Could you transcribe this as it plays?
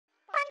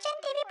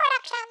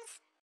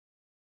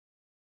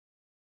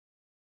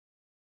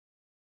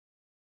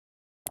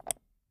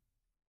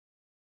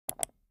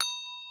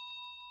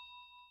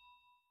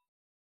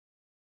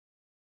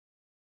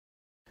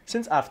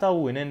Since after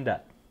winning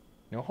that,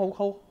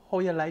 how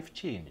your life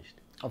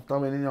changed? After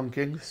winning Young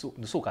Kings,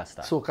 The Soca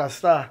Star. Soca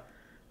Star,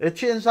 it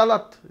changed a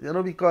lot,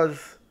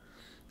 because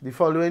the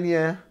following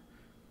year,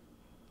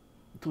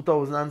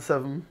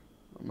 2007,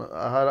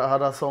 I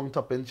had a song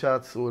topping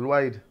charts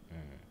worldwide.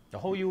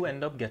 How you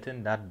end up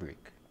getting that break?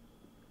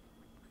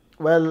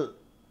 Well,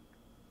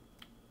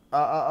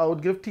 I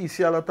would give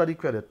TC a lot of the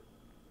credit.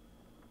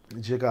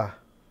 Jigga.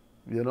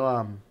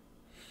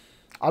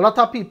 A lot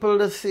of people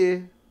that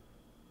say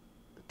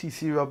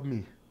TC robbed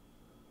me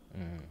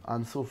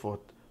and so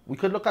forth. We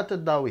could look at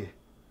it that way.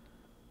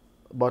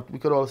 But we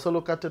could also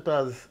look at it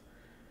as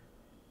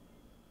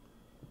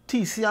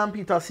TC and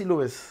Peter C.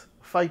 Lewis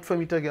fight for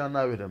me to get on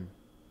that rhythm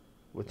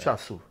with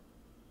Chasu.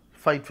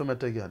 Fight for me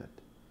to get on it.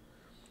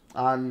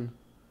 And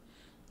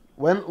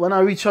when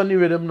I reach on the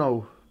rhythm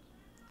now,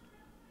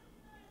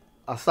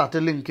 I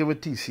started linking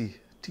with TC.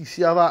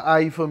 TC have an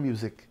eye for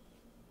music.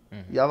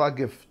 You have a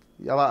gift.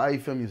 You have an eye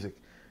for music.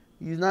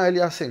 He's not really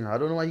a singer. I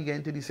don't know why he get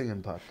into the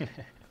singing part.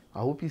 I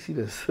hope you see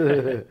this.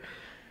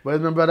 But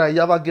my brother,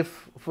 you have a gift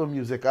for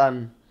music.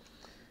 And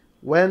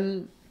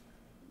when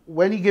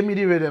he gave me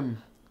the rhythm,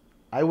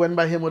 I went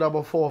by him with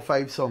about 4 or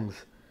 5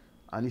 songs.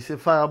 And he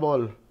said,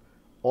 Fireball,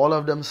 all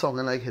of them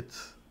sounding like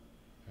hits.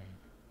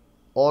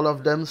 All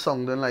of them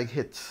sounding like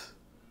hits.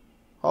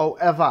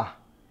 However,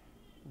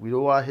 we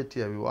don't want a hit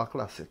here, we want a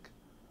classic.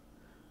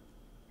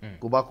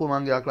 Go back home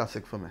and get a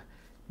classic for me.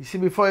 You see,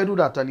 before I do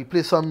that, and he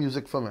play some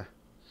music for me.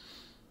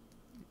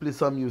 Play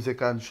some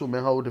music and show me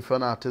how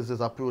different artists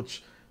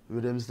approach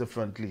rhythms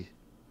differently.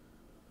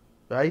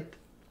 Right?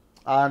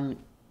 And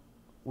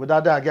with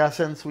that, I get a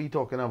sense what you're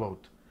talking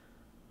about.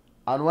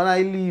 And when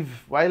I leave,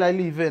 while I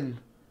leave in,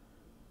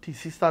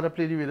 TC started to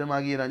play the rhythm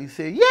again and he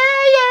say, yeah,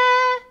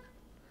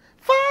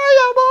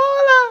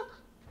 Fireballer.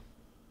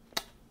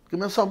 Give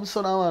me something,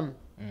 son, man.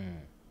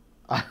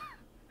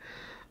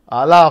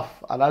 I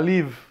laugh and I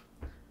leave.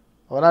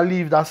 When I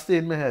leave, that stay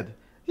in my head.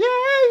 Yeah,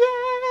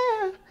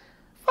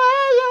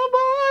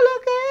 Fireball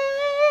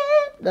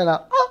again. Then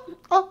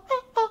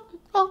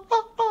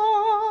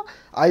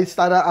I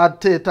started to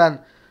add to it, and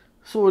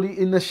so the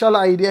initial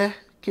idea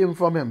came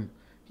from him.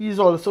 He's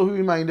also who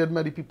reminded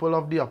me the people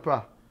of the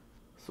opera.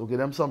 So give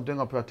them something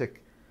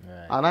operatic.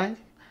 Right. And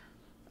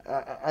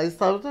I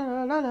started,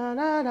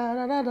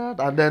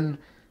 and then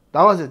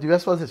that was it. The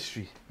rest was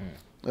history.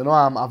 I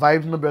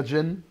vibed in the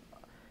Virgin,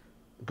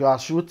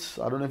 Grassroots.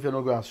 I don't know if you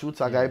know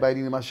Grassroots. A guy by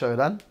the name of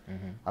Sheridan.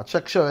 I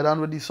checked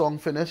Sheridan with the song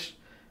finished.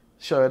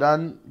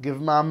 Sheridan gave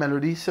me a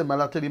melody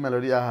similar to the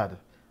melody I had,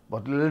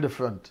 but a little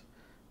different.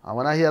 And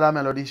when I hear that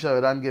melody,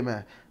 Sheridan gave me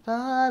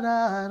da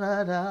da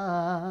da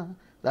da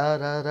da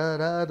da da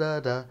da da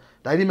da.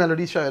 That's the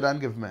melody Sheridan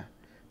gave me.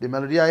 The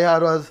melody I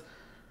had was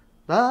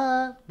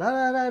da da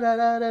da da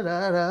da da da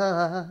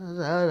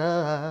da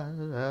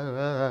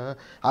da.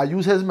 I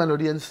used his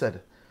melody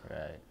instead.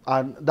 Right.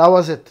 And that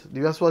was it.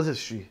 The rest was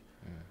history.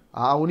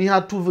 I only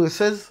had 2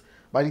 verses.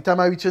 By the time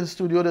I reached in the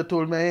studio, they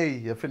told me, hey,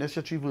 you finished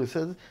your 3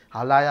 verses.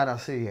 I lie and I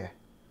say, yeah.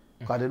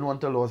 Because I didn't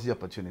want to lose the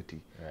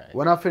opportunity. Right.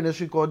 When I finished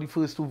recording the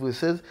first 2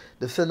 verses,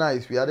 they said,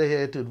 nice, we had to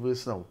hear a 3rd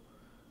verse now.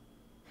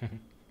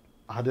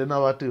 I didn't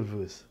have a 3rd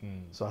verse.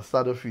 So I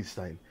started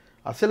freestyle.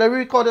 I said, let me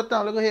record it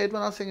now. Let me hear it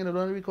when I'm singing it.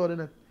 Don't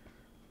recording it.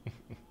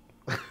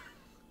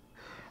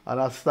 And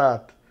I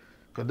start.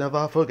 Could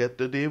never forget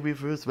the day we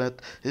first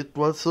met. It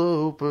was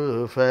so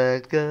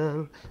perfect,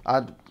 girl.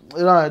 And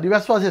the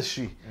rest was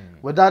history.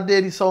 With that day,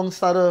 the song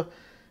started,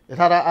 it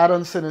had an ad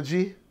on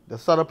Synergy. They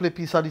started to play a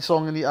piece of the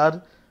song in the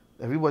ad.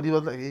 Everybody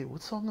was like, hey,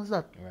 what song is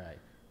that? Right.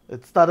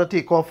 It started to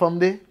take off from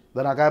there.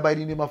 Then a guy by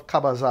the name of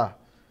Cabaza.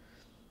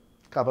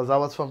 Cabaza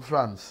was from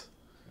France.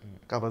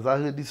 Cabaza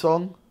heard the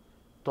song,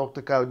 talked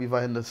to Carl Beaver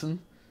Henderson,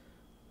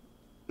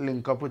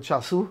 link up with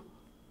Chasu,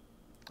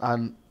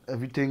 and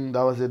everything,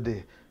 that was it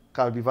there.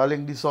 Carl Beaver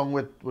linked the song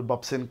with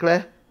Bob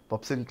Sinclair.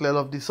 Bob Sinclair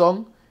loved the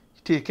song.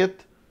 He take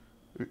it,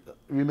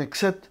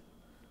 remix it,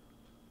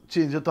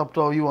 change it up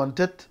to how you want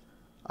it,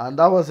 and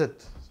that was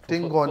it.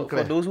 Thing gone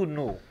clear. For those who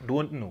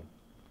don't know,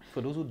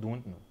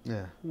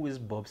 yeah. Who is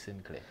Bob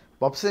Sinclair?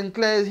 Bob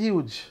Sinclair is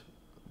huge.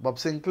 Bob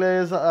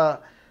Sinclair is a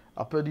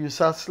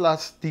producer /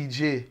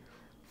 DJ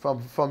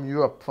from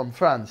Europe, from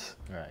France.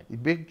 Right. He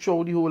big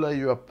through the whole of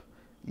Europe.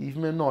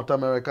 Even in North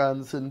America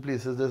and certain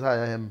places, they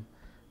hire him.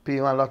 Pay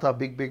him a lot of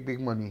big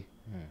money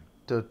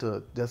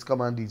to just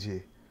come and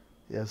DJ.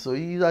 Yeah, so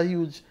he's a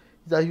huge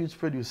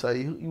producer.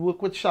 He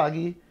worked with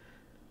Shaggy.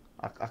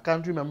 I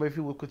can't remember if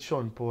he worked with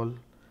Sean Paul.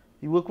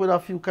 He worked with a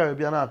few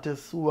Caribbean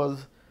artists who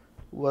was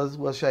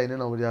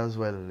shining over there as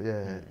well.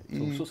 Yeah.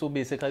 So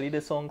basically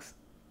the songs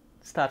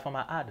start from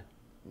an ad.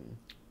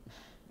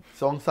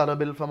 Songs started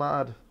built from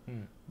an ad.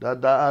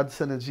 That ad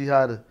Synergy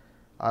had.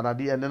 And at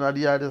the ending of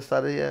the ad, they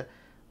started here.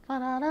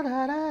 And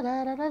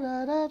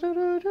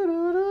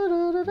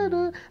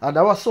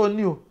that was so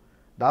new.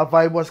 That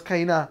vibe was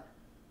kind of,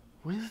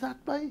 what is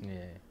that by?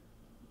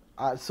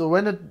 Yeah. So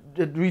when it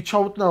reached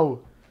out now,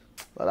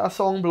 that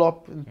song blew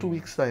up in 2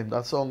 weeks' time.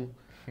 That song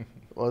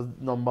was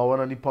 #1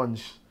 on the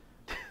Punch.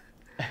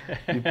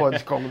 The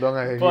punch come down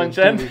again. Punch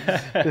and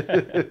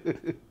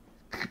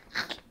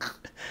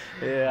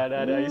yeah,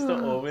 I used to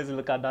always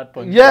look at that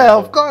punch. Yeah,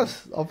 of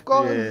course.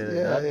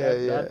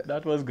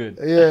 That was good.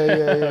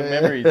 Yeah.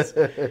 Memories.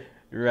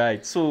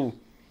 Right. So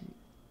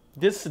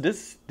the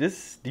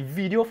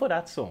video for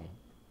that song.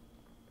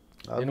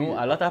 A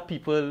lot of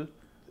people.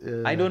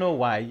 I don't know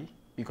why,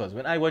 because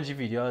when I watched the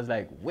video, I was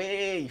like,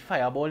 "Way,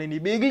 Fireball in the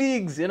big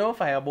leagues!"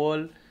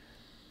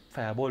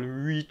 Fireball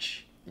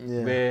reach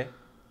where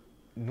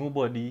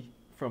nobody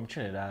from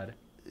Trinidad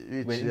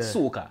went in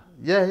soca.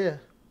 Yeah.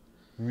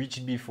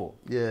 Reached before.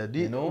 Yeah,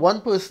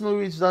 one person who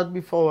reached that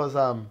before was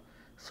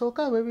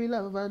soca where we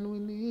love and we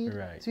need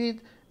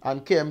sweet,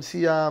 and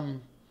KMC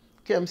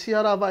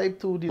had a vibe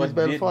too. But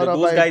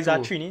those guys are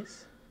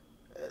Trinis?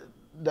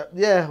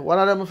 Yeah, one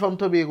of them is from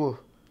Tobago.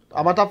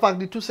 A matter of fact,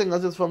 the two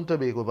singers is from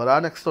Tobago, but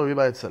our next story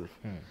by itself.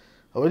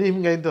 I wouldn't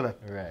even get into that.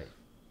 Right.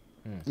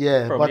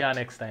 Yeah, probably our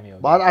next time.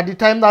 But at the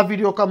time that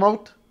video come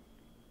out,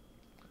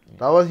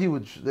 that was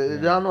huge. They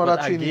don't know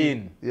that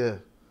again. Yeah.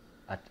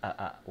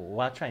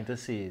 What I'm trying to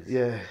say is,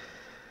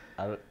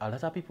 a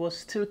lot of people are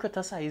still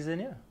criticizing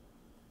you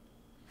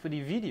for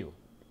the video.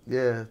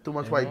 Yeah, too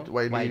much white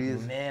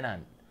ladies. Men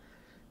and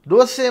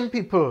those same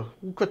people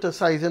who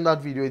criticizing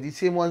that video, the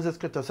same ones that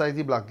criticize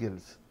the black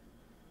girls,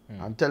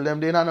 and tell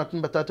them they have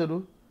nothing better to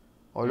do.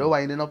 All they're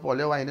winding up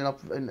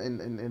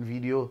in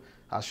video.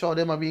 I sure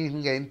them are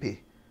being getting paid.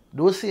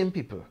 Those same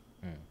people.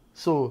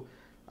 So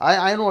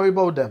I don't worry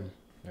about them.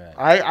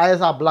 Right. I as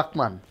a black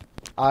man,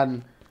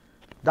 and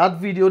that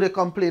video they're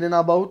complaining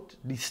about,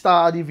 the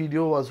star of the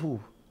video was who?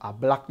 A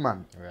black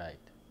man. Right.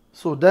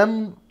 So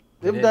them,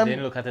 if they them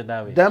didn't look at it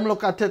that way. Them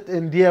look at it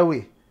in their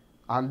way,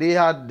 and they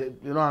had,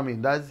 you know what I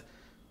mean.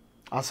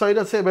 I'm sorry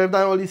to say, but if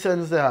that all the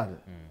sense they had,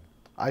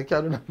 I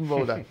can't do nothing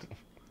about that.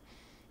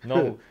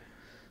 No.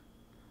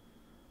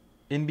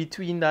 In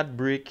between that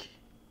break,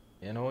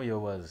 you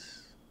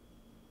was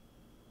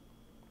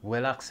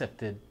well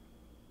accepted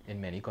in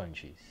many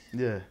countries.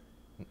 Yeah.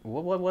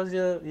 What was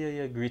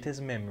your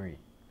greatest memory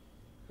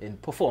in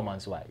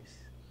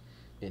performance-wise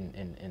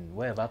in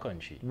whatever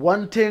country?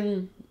 One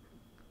thing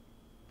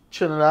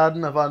Trinidad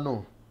never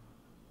know.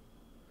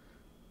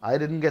 I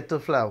didn't get to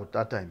fly out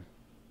that time.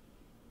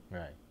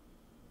 Right.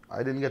 I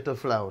didn't get to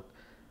fly out.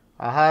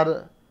 I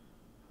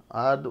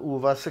had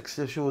over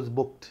 60 shows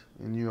booked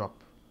in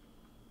Europe.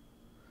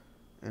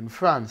 In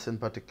France in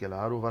particular,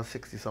 I had over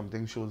 60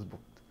 something shows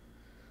booked.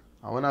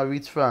 And when I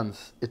reached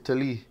France,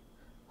 Italy,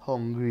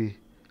 Hungary,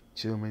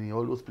 Germany,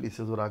 all those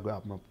places would have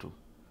grabbed me up to.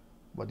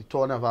 But the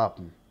tour never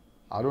happened.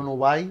 I don't know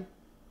why,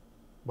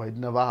 but it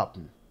never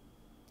happened.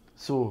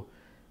 So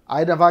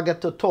I never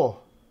get to tour.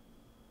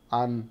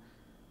 And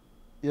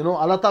a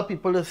lot of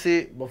people they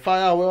say, but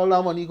fire, where all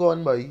that money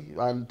gone by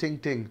and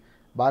ting.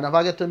 But I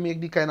never get to make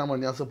the kind of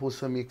money I'm supposed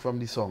to make from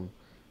the song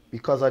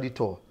because of the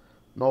tour.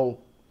 Now,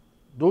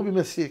 don't be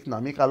mistaken, I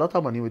make a lot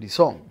of money with the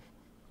song.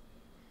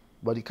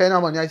 But the kind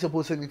of money I'm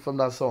supposed to make from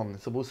that song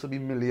is supposed to be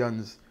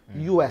millions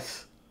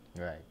US.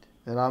 Right.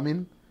 You know what I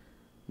mean?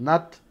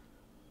 Not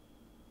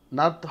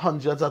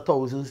hundreds of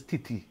thousands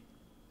TT.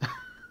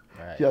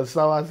 Right. You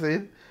understand what I'm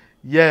saying?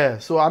 Yeah,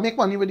 so I make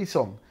money with the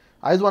song.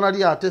 I was one of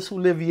the artists who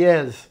live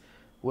years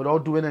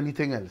without doing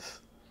anything else.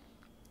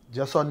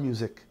 Just on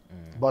music.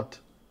 But,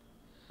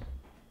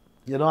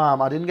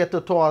 I didn't get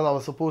to tour as I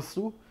was supposed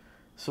to.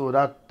 So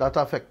that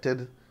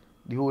affected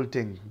the whole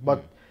thing.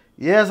 But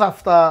years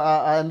after,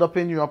 I end up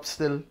in Europe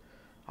still.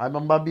 I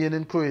remember being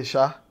in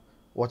Croatia,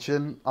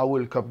 watching a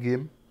World Cup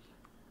game.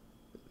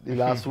 The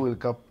last World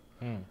Cup.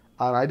 And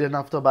I didn't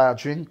have to buy a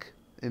drink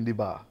in the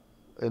bar.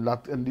 In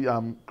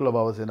the club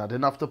I was in. I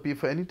didn't have to pay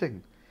for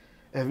anything.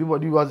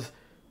 Everybody was,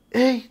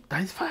 hey,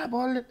 that's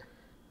Fireball.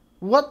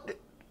 What?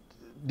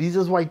 These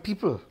is white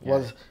people. Yeah.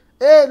 Was,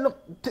 hey, look,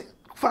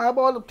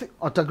 Fireball,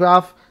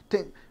 autograph,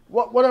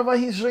 whatever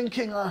he's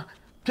drinking.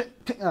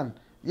 And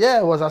yeah,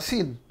 it was a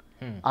scene.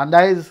 And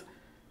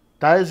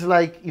that is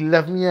like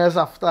 11 years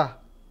after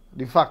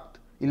the fact.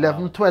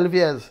 12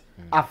 years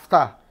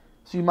after.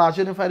 So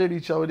imagine if I did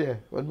reach out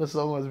there when my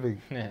song was big.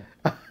 Yeah.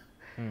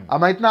 I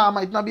might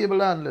not be able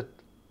to handle it.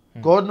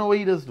 God knows what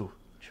he does do.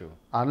 True.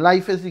 And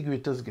life is the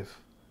greatest gift.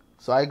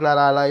 So I'm glad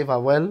I'm alive,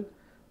 I'm well,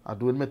 I'm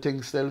doing my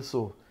thing still.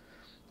 So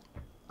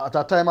at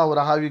that time I would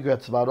have had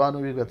regrets, but I don't have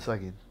no regrets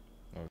again.